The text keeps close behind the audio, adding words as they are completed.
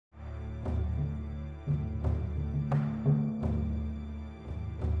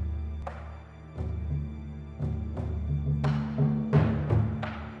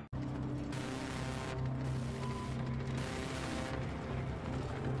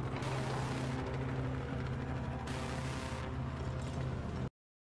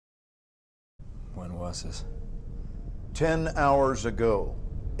was this? 10 hours ago,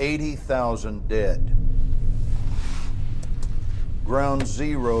 80,000 dead. Ground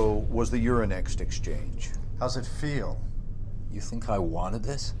Zero was the Euronext exchange. How's it feel? You think I wanted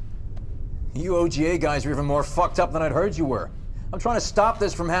this? You OGA guys are even more fucked up than I'd heard you were. I'm trying to stop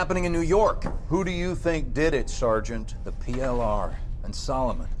this from happening in New York. Who do you think did it, Sergeant? The PLR and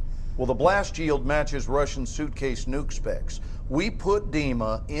Solomon. Well, the blast yield matches Russian suitcase nuke specs. We put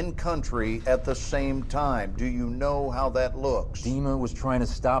Dima in country at the same time. Do you know how that looks? Dima was trying to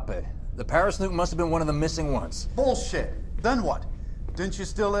stop it. The Paris nuke must have been one of the missing ones. Bullshit. Then what? Didn't you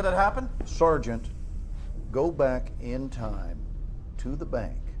still let it happen? Sergeant, go back in time to the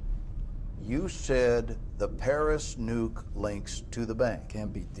bank. You said the Paris nuke links to the bank.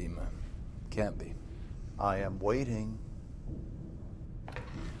 Can't be, Dima. Can't be. I am waiting.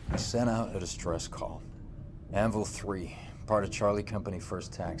 I sent out a distress call. Anvil 3, part of Charlie Company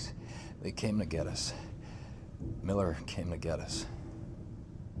First Tax. They came to get us. Miller came to get us.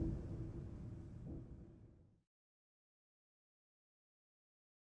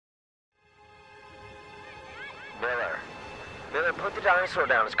 Miller, put the dinosaur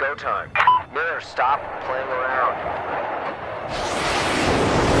down. It's go time. Miller, stop playing around.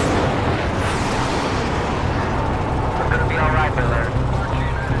 We're gonna be all right, Miller.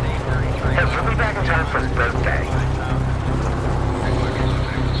 Hey, you'll be back in time for his birthday.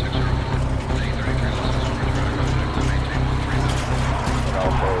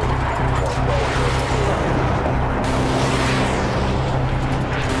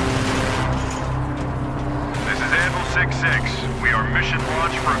 This is Anvil 6-6. We are mission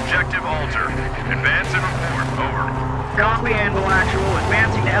launch for Objective Alter. Advance and report. Over. Copy, Anvil Actual.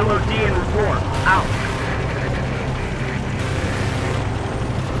 Advancing to LOD and report. Out.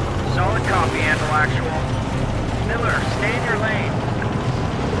 Solid copy, Anvil Actual. Miller, stay in your lane.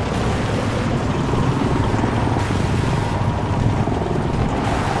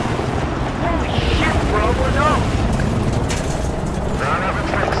 Holy shit, bro, we're no! That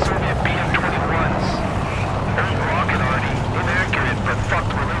looks like Soviet BM-21s. Old rocket arty. Inaccurate, but fuck,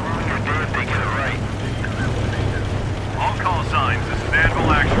 will they ruin your day if they get it right? All call signs. This is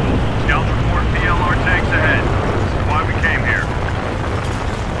Anvil Actual. Scouts report PLR tanks ahead. This is why we came here.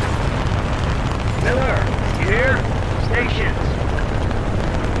 Miller, you hear? Stations.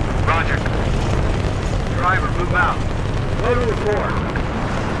 Roger. Driver, move out. Go to report.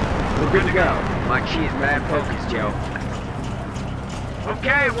 We're good to go. My key is mad focused, Joe.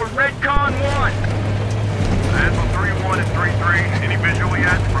 Okay, we're Redcon 1. Anvil 3-1 and 3-3. Any visual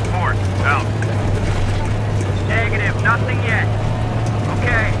yet? Report. Out. Negative, nothing yet.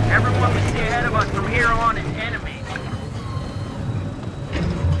 Okay, everyone we see ahead of us from here on is enemy.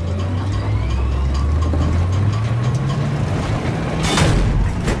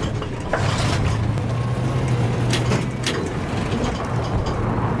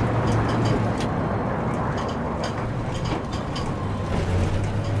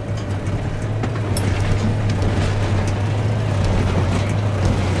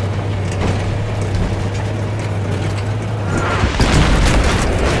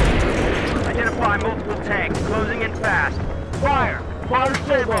 Multiple tanks, closing in fast. Fire! Fire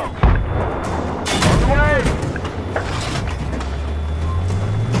Sabo! On the way!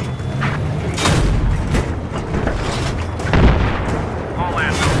 All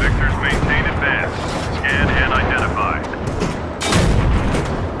Anvil victors maintain advance. Scan and identify.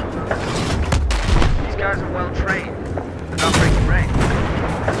 These guys are well trained. They're not breaking range.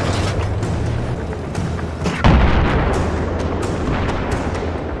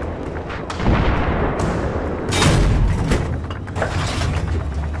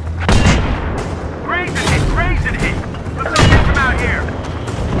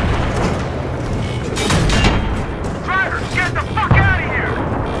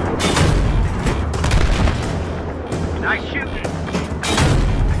 Nice shooting.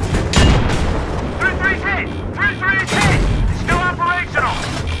 3-3's hit! 3-3 is hit! Still operational!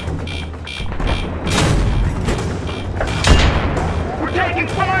 We're taking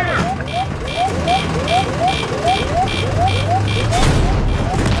fire!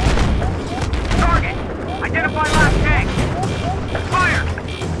 Target! Identify last tank! Fire!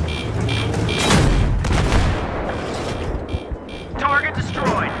 Target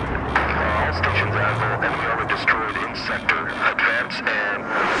destroyed! All stations Anvil, and we are destroyed in sector. Advance and...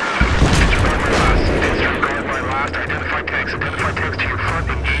 Disregard my last. Identify tanks. Identify tanks to your front.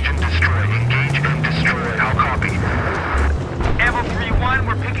 Engage and destroy. Engage and destroy. I'll copy. Anvil 3-1,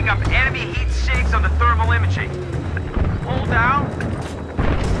 we're picking up enemy heat sinks on the thermal imaging. Hold down?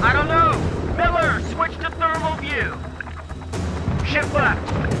 I don't know. Miller, switch to thermal view. Shift left.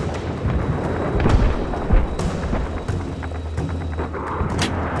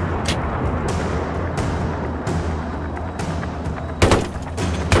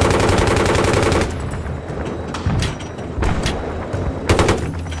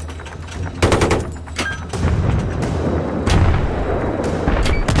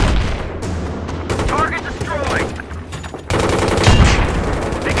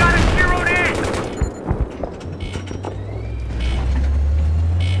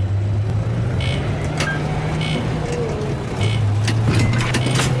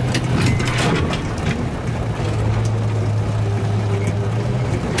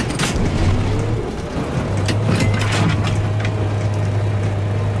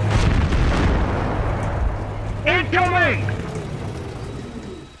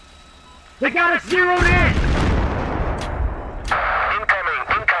 got us zeroed in! Incoming,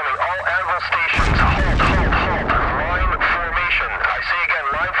 incoming, all Anvil stations. Halt, halt, halt. Line formation. I say again,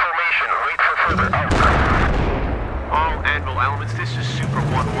 line formation. Wait for further. Out. All Anvil elements, this is Super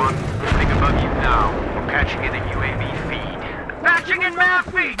 1-1. Moving above you now. We're patching in a UAV feed. Patching in Mav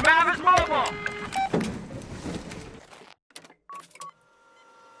feed! Mav is mobile!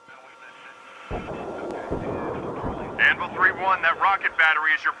 Anvil 3-1, that rocket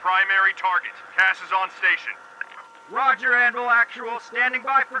battery is your primary target. Cass is on station. Roger, Anvil Actual. Standing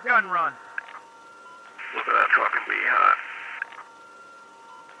by for gun run. Look at that fucking bee, huh?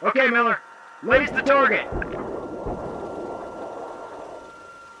 Okay, Miller. Lace the target. Anvil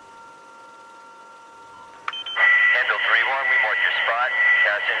 3-1, we marked your spot.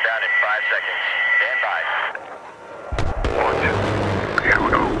 Cass inbound in 5 seconds. Stand by. 1, 2. Here we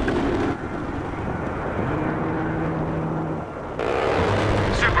go.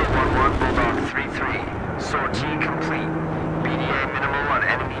 Super 1-1, Bulldog 3-3. Sortie complete. BDA minimal on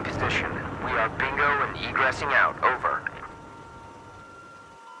enemy position. We are bingo and egressing out. Over.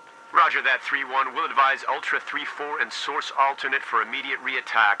 Roger that, 3-1. We'll advise Ultra 3-4 and Source Alternate for immediate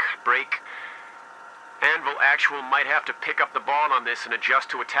re-attack. Break. Anvil Actual might have to pick up the ball on this and adjust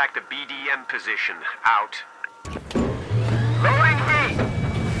to attack the BDM position. Out. Loading heat!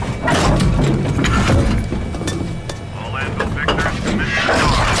 All Anvil victors, commit to the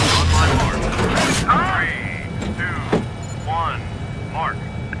charge. On my mark. 3, 2, 1, mark.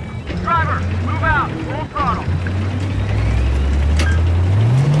 Driver, move out. Full throttle.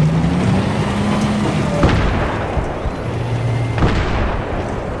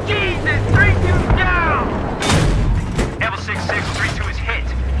 Jesus! 3-2's down! Level 6-6, 3-2 is hit.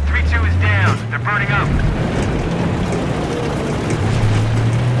 3-2 is down. They're burning up.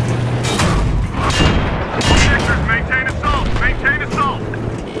 Victors, maintain assault. Maintain assault.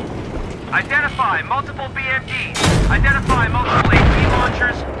 Identify multiple BMDs. Identify multiple AP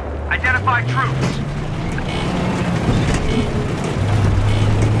launchers. Identify troops.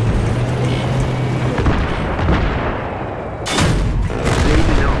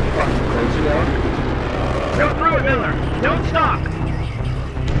 Go through it, Miller. Don't stop.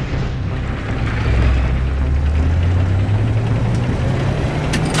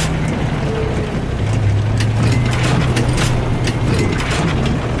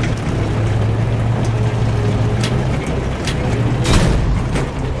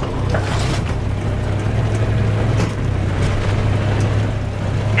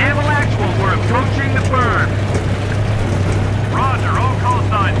 Anvil Actual, we're approaching the berm. Roger, all call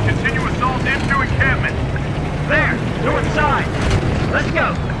signs. Continue assault into encampment. There, north side. Let's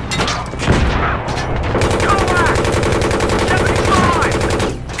go. Go back. 75.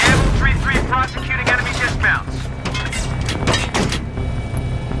 Anvil 3-3 prosecuting enemy dismounts.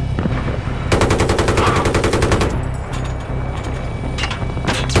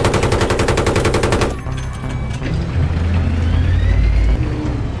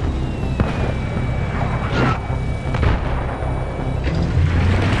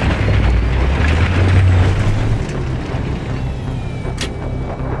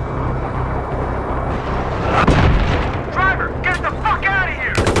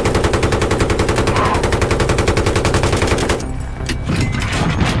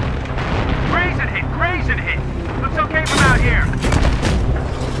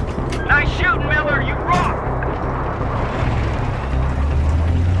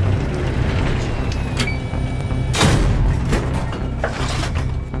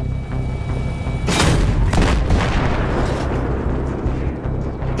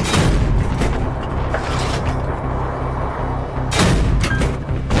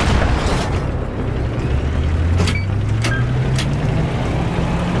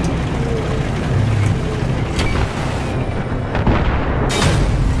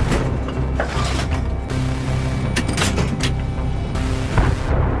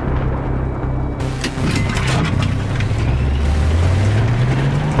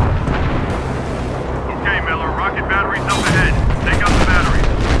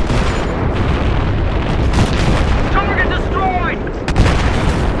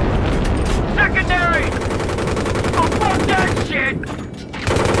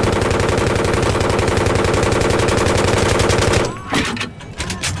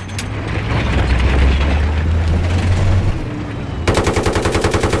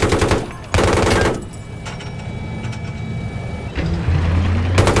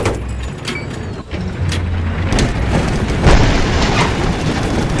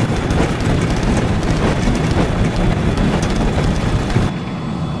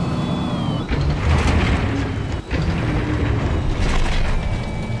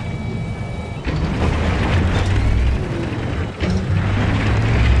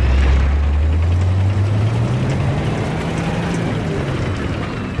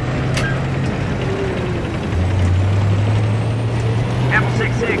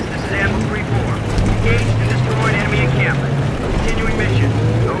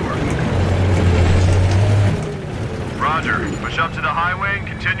 up to the highway and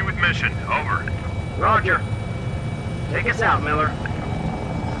continue with mission. Over. Roger. Take us out, Miller.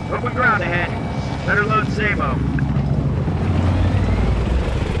 Open ground ahead. Better load Sabo.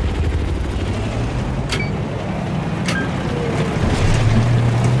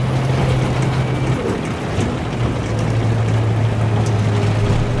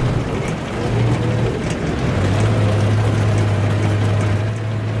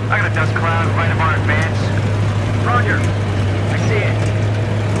 I got a dust cloud right of our advance. Roger. I see it.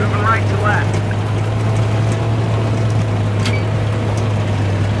 Moving right to left.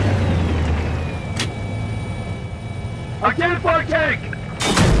 Identify tank!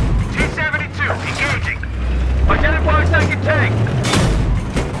 T-72, engaging. Identify second tank!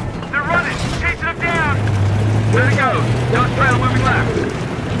 They're running, chasing them down. There it goes. Dust trail moving left.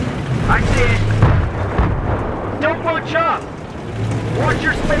 I see it. Don't bunch up! Watch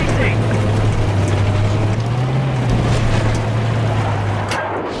your spacing!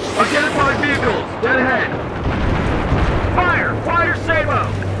 Identify vehicles, dead ahead! Fire! Fire Sabo!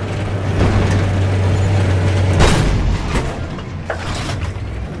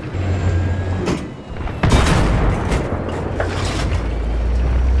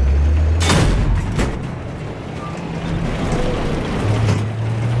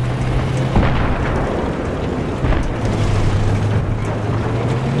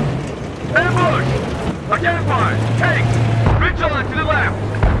 Ambush! Identify! Tank! Vigilant to the left!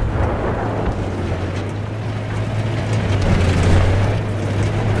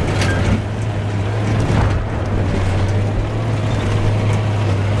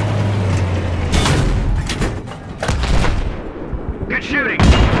 Good shooting!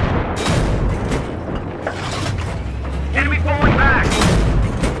 Enemy falling back!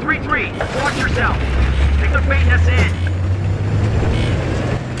 3-3, watch yourself! Think they're baiting us in!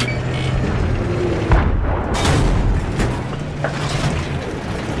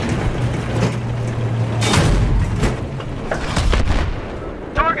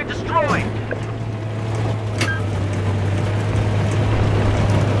 Target destroyed!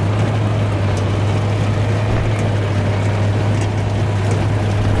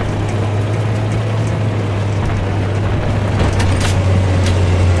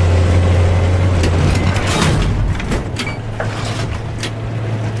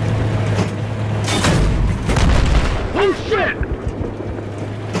 Oh shit!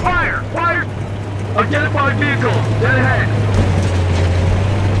 Fire! Fire! Identify vehicle! Dead ahead!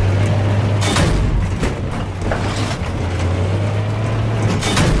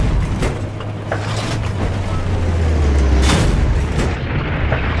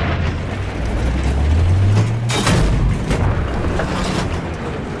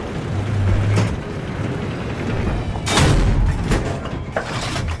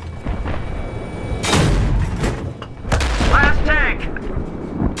 Last tank!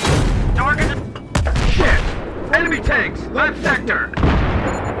 Target... Shit! Enemy tanks! Left sector!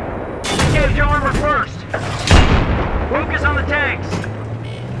 Engage armor first! Focus on the tanks!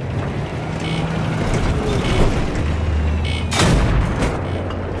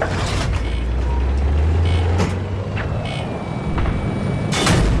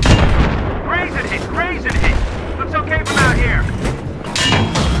 Grazing hit! Grazing hit! Looks okay from out here!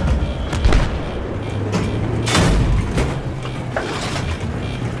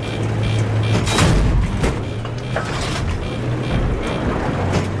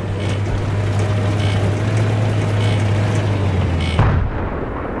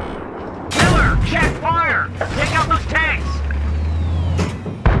 Miller, check fire! Take out those tanks!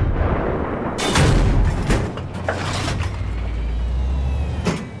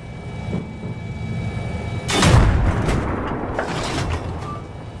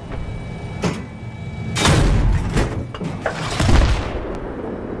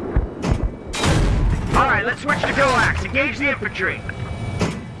 Alright, let's switch to coax. Engage the infantry.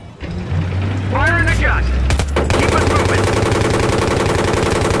 Fire and adjust. Keep us moving.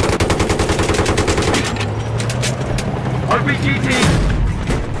 RPG team.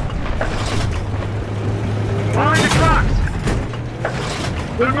 Behind the trucks.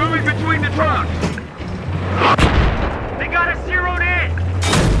 They're moving between the trucks. They got us zeroed in.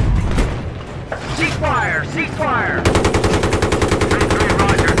 Ceasefire. Ceasefire. 3-3,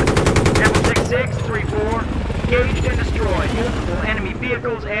 roger. M66, 3-4. Engaged and destroyed multiple enemy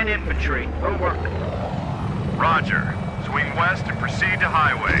vehicles and infantry. Over. Roger. Swing west and proceed to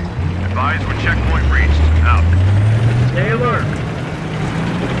highway. Advise when checkpoint reached. Out. Stay alert.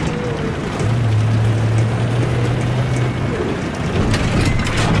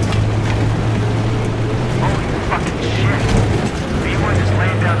 Holy fucking shit. B1 just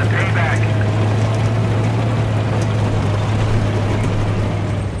laying down the payback.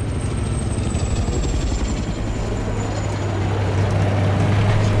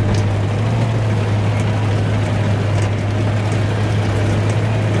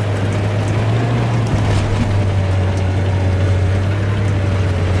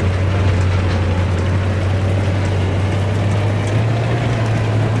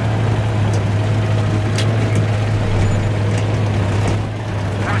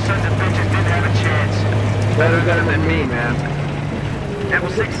 Better them than me, man. Apple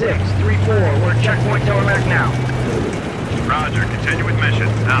 6-6, 3-4, we're at checkpoint Telemark now. Roger, continue with mission.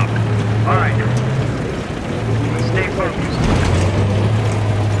 Out. Alright. Stay focused.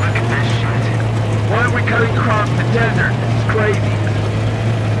 Look at this shit. Why are we cutting across the desert? It's crazy.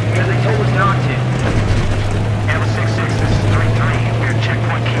 Because they told us not to. Apple 6-6, this is 3-3. We're at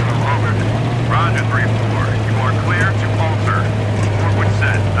checkpoint Kilo, over. Roger, 3-4. You are clear to alter. Forward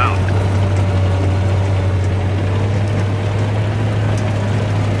set. Out.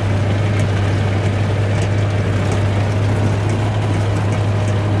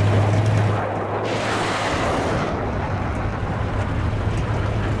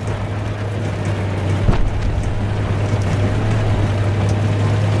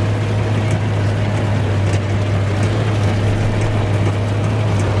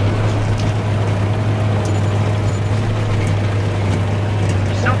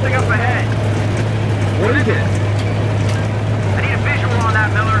 Something up ahead. What is it? I need a visual on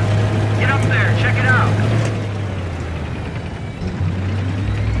that, Miller. Get up there, check it out.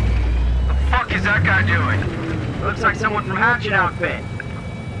 The fuck is that guy doing? Looks like someone from Hatchet outfit.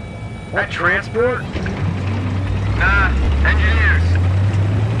 That transport? Nah,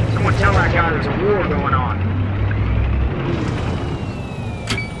 engineers. Someone tell that guy there's a war going on.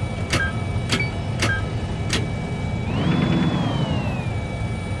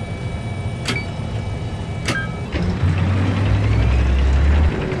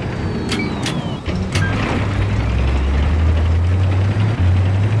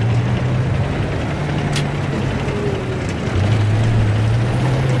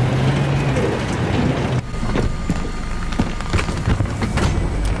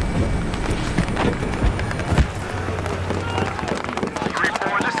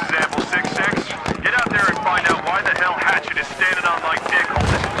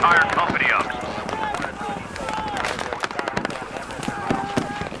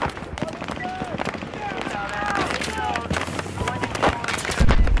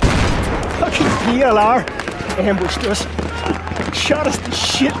 DLR ambushed us, shot us to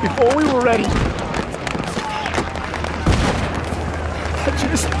shit before we were ready. I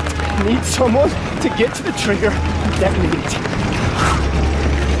just need someone to get to the trigger and detonate.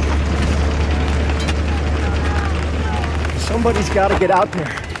 Somebody's gotta get out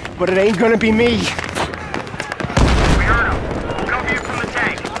there, but it ain't gonna be me. We heard him. We'll cover you from the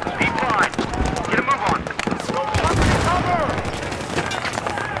tank. Be fine. Get a move on.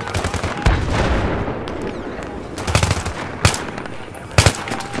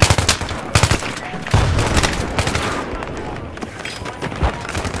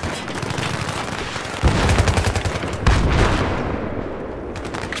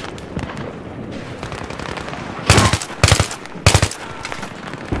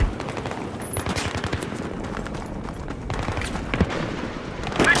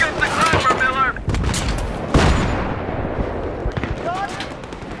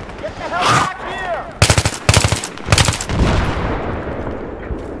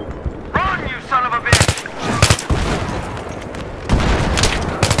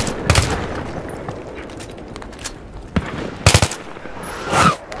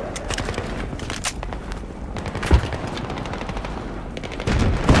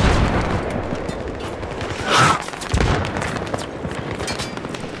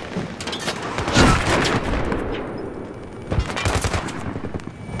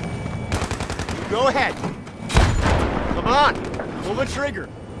 Go ahead. Come on, pull the trigger.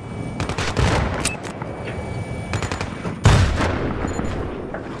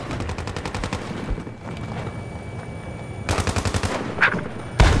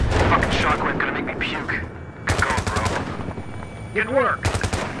 Fucking shockwave gonna make me puke. Good going, bro. Good work.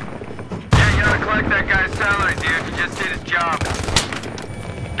 Yeah, you gotta collect that guy's salary, dude. He just did his job.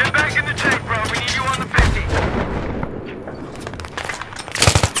 Get back in the tank, bro. We need you on the 50.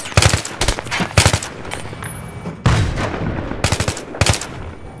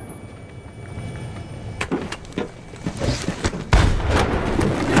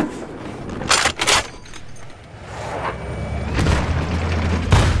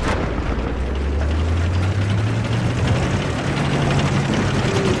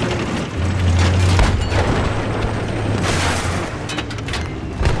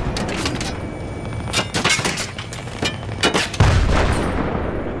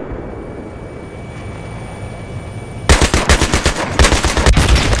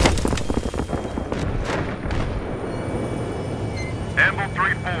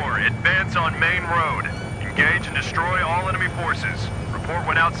 Advance on Main Road. Engage and destroy all enemy forces. Report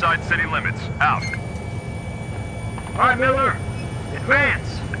when outside city limits. Out. All right, Miller.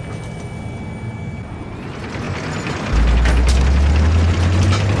 Advance.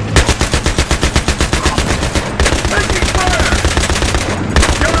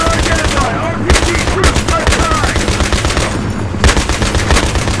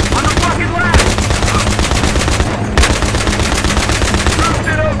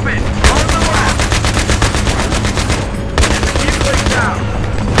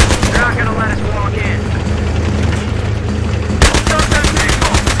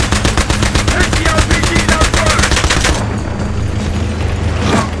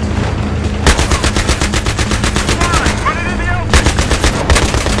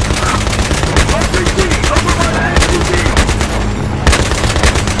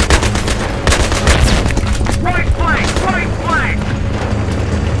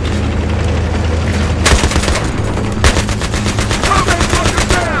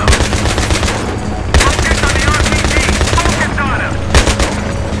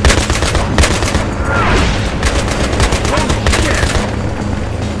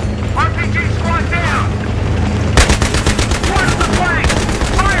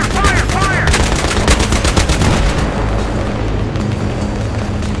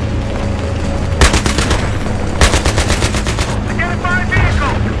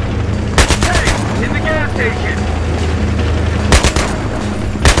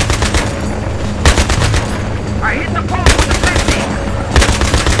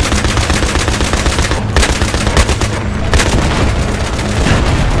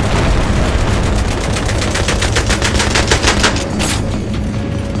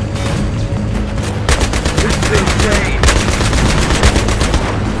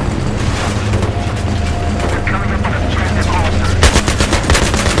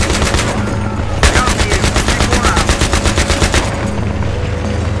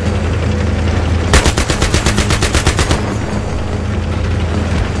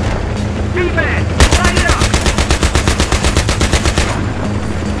 D-Man, light it up!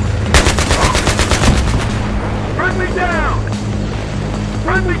 Friendly down!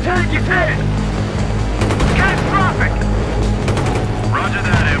 Friendly tank is hit! Catastrophic! Roger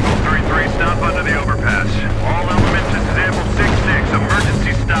that, Amble 3-3. Stop under the overpass. All elements, this is Amble 6-6.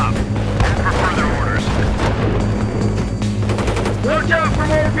 Emergency stop. Hold for further orders. Watch out for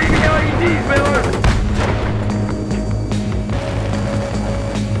more BB-IEDs, Miller!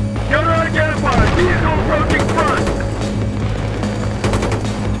 Gunner identified! Vehicle approaching front!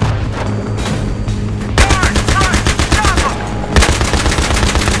 Guard! Front! Stop them!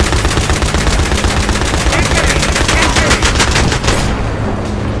 Engage! Engage!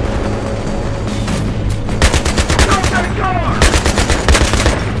 Stop that car!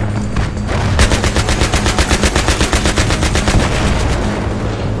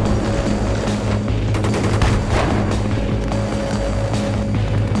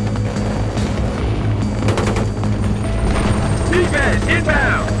 Defense,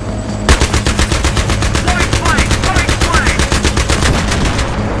 inbound! Right flank! Right flank!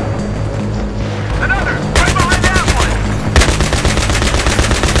 Another! Right behind that one!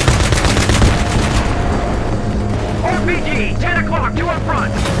 RPG, 10 o'clock, 2 up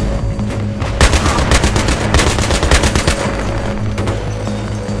front!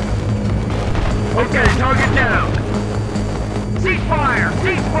 Okay, target down! Cease fire!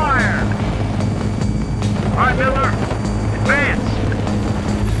 Cease fire! Alright, Miller. Advance!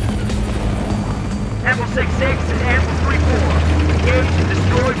 Amble 6-6 and Amble 3-4. Engage and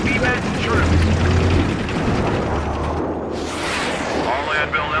destroy VMAX troops. All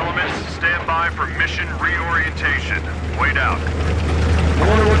Anvil elements, stand by for mission reorientation. Wait out. I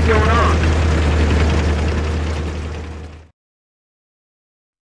wonder what's going on.